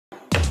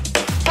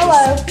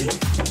Hello.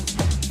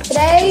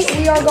 Today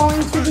we are going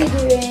to be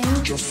doing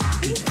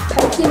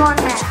Pokemon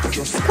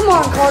hacks. Come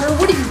on, Carter,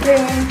 what are you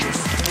doing?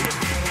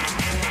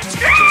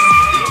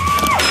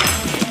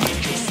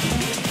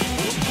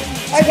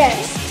 Okay.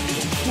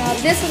 Now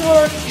this is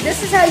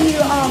how you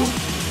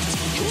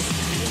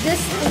this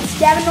is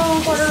Gavin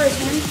Nolan, Carter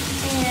Richmond,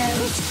 and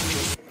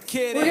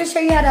we're gonna show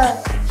you how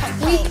to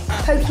tweak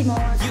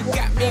Pokemon.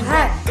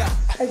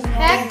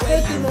 Hack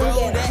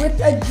Pokemon with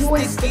a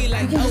joystick.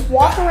 You can just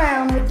walk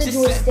around with the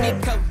joystick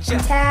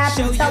and tap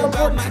and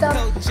teleport and stuff.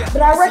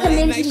 But I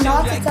recommend you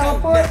not to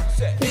teleport,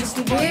 because if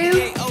you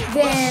do,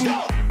 then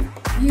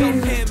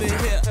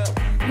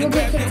you'll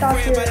get kicked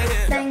off your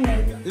thing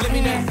maybe.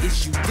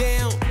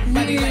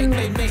 And you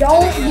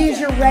don't use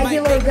your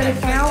regular good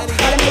account.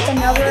 Try to make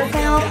another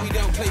account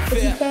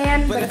if you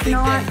can, but if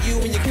not, you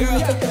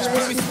can take the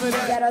risk and use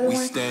that other one.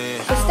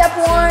 So step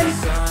one,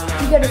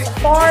 you go to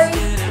Safari,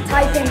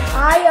 type in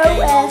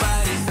iOS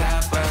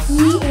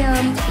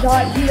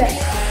em.us,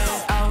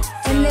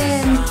 and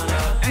then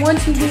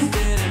once you do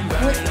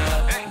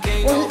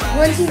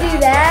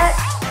that,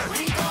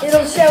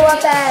 it'll show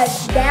up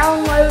as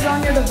download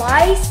on your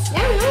device,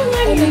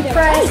 and you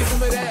press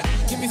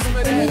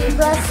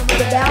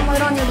the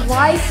download on your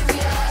device,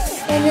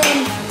 and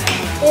then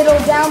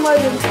it'll download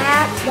an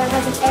app that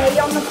has an A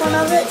on the front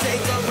of it,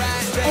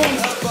 and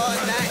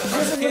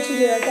this is what you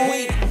do,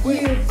 okay?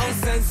 You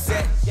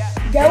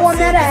go on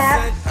that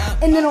app,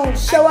 and then it'll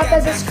show up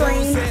as a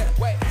screen,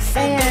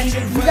 and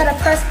you gotta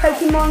press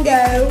Pokemon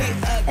Go,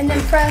 and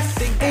then press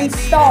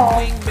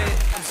install,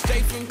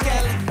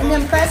 and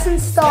then press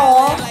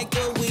install,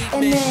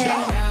 and then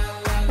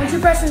once you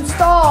press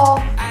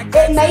install,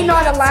 it may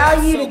not allow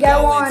you to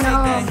go on,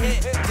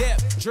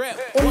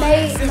 it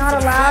may not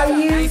allow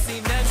you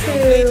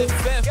to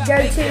go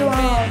to,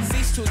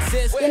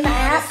 in the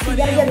app, you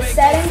gotta go to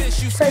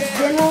settings, press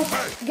general,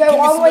 go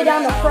all the way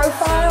down to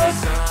profiles,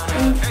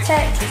 and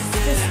text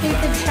the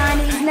stupid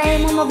Chinese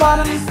name on the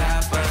bottom,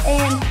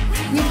 and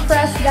you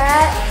press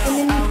that, and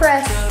then you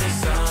press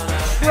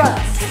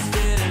trust.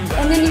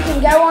 And then you can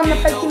go on the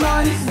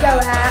Pokemon Go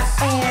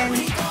app, and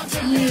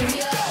you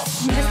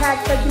just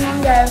hack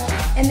Pokemon Go,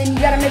 and then you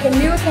gotta make a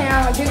new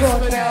account, a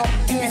Google account,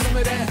 and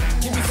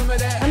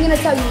I'm gonna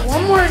tell you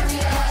one more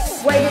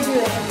way to do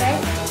it, okay?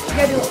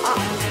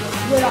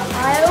 You go to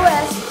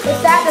iOS. If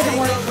that doesn't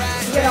work,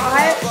 you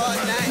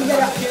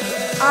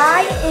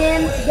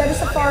go to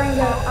Safari and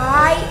go to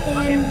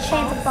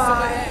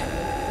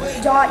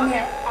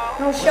enchantify.net.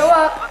 It'll show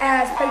up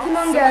as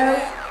Pokemon Go.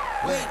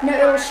 No,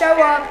 it'll show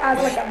up as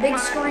like a big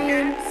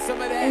screen,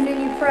 and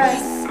then you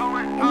press,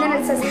 and then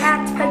it says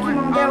hacked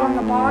Pokemon Go on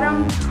the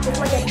bottom. It's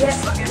like a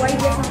way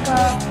different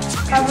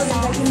cover than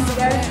Pokemon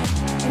Go.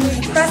 And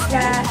then you press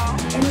that,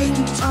 and then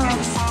you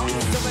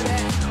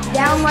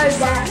download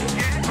that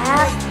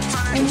app,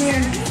 and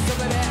then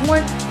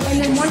once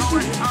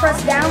you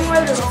press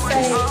download, it'll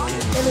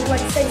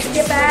say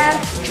skip ad.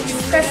 You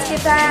press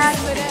skip ad,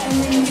 and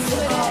then you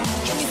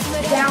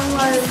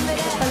download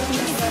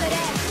Pokemon Go.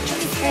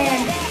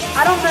 And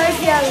I don't know if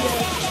you have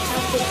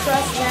to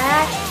trust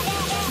that.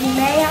 You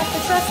may have to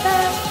trust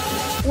that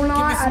or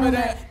not. I don't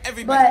know.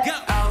 But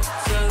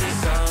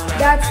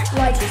that's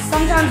like,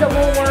 sometimes it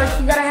will work.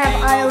 You gotta have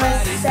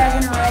iOS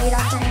 7 or 8, I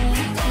think.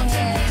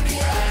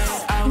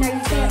 And you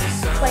can't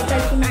play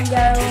Pokemon Go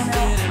on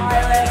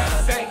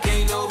iOS 6.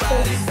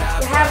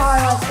 You have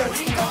iOS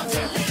 6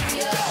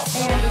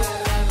 and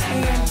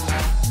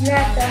you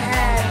have to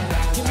have,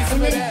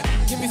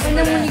 and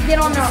then when you get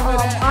on the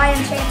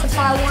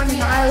iEnchantify one and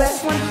the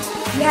iOS one,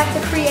 you have to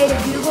create a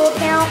Google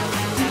account.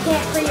 You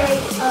can't create a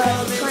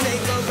Chrome,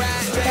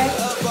 okay?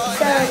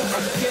 So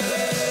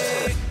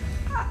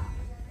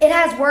it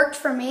has worked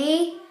for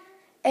me,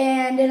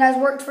 and it has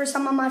worked for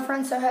some of my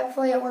friends, so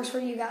hopefully it works for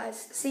you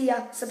guys. See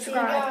ya, subscribe, See you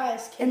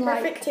guys. and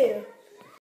like. Perfect too.